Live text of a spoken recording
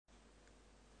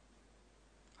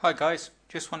Hi guys,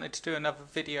 just wanted to do another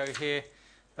video here.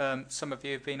 Some of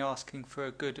you have been asking for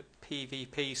a good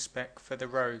PvP spec for the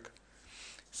Rogue.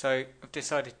 So I've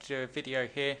decided to do a video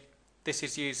here. This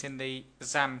is using the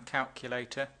ZAM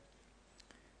calculator.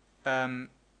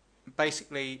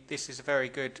 Basically this is a very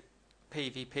good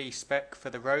PvP spec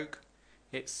for the Rogue.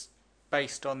 It's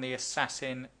based on the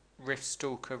Assassin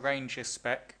Riftstalker Ranger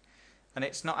spec, and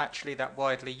it's not actually that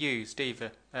widely used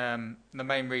either. The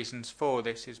main reasons for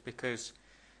this is because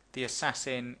the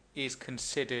assassin is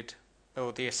considered,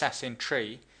 or the assassin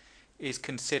tree is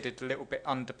considered a little bit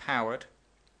underpowered,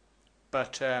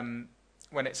 but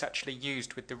when it's actually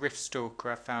used with the Riftstalker,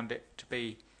 I found it to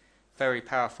be very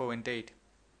powerful indeed.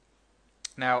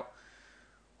 Now,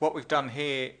 what we've done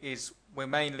here is we're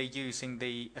mainly using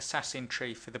the assassin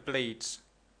tree for the bleeds.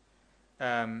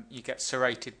 You get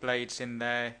serrated blades in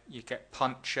there, you get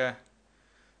puncher,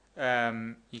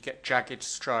 you get jagged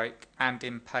strike and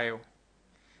impale.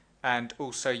 And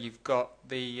also you've got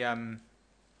the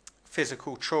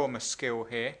physical trauma skill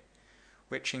here,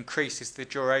 which increases the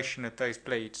duration of those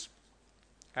bleeds.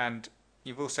 And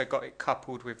you've also got it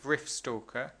coupled with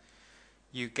Riftstalker.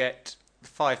 You get the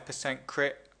 5%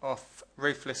 crit off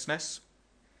Ruthlessness,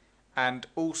 and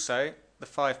also the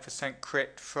 5%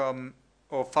 crit from,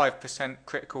 or 5%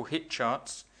 critical hit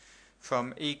chance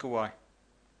from Eagle Eye.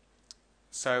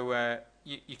 So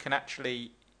you can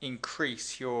actually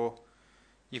increase your,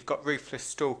 you've got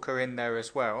Riftstalker in there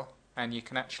as well, and you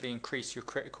can actually increase your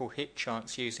critical hit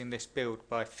chance using this build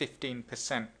by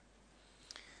 15%.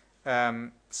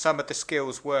 Some of the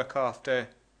skills work after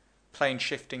plane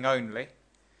shifting only,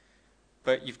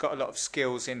 but you've got a lot of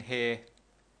skills in here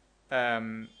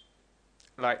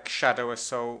like Shadow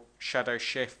Assault, Shadow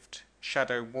Shift,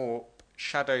 Shadow Warp,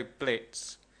 Shadow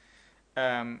Blitz,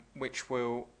 which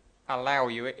will allow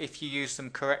you, if you use them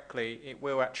correctly, it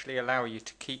will actually allow you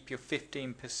to keep your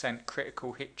 15%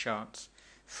 critical hit chance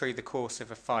through the course of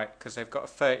a fight, because they've got a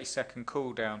 30-second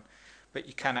cooldown, but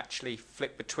you can actually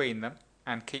flip between them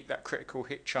and keep that critical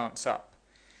hit chance up.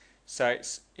 So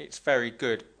it's very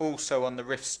good. Also on the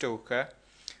Riftstalker,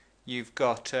 you've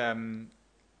got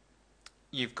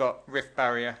Rift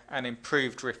Barrier and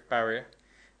improved Rift Barrier,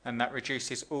 and that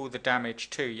reduces all the damage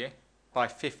to you by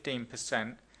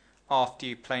 15% after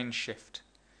you plane shift.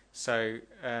 So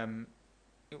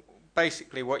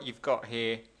basically what you've got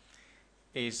here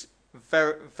is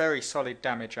very solid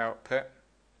damage output,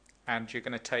 and you're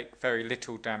going to take very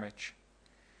little damage.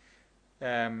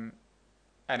 And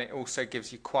it also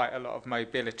gives you quite a lot of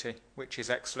mobility, which is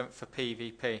excellent for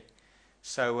PvP.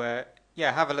 So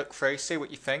yeah, have a look through, see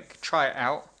what you think, try it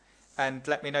out, and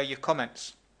let me know your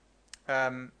comments.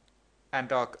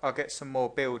 And I'll get some more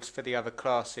builds for the other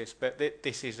classes, but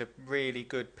this is a really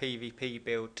good PvP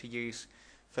build to use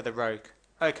for the Rogue.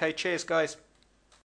 Okay, cheers guys.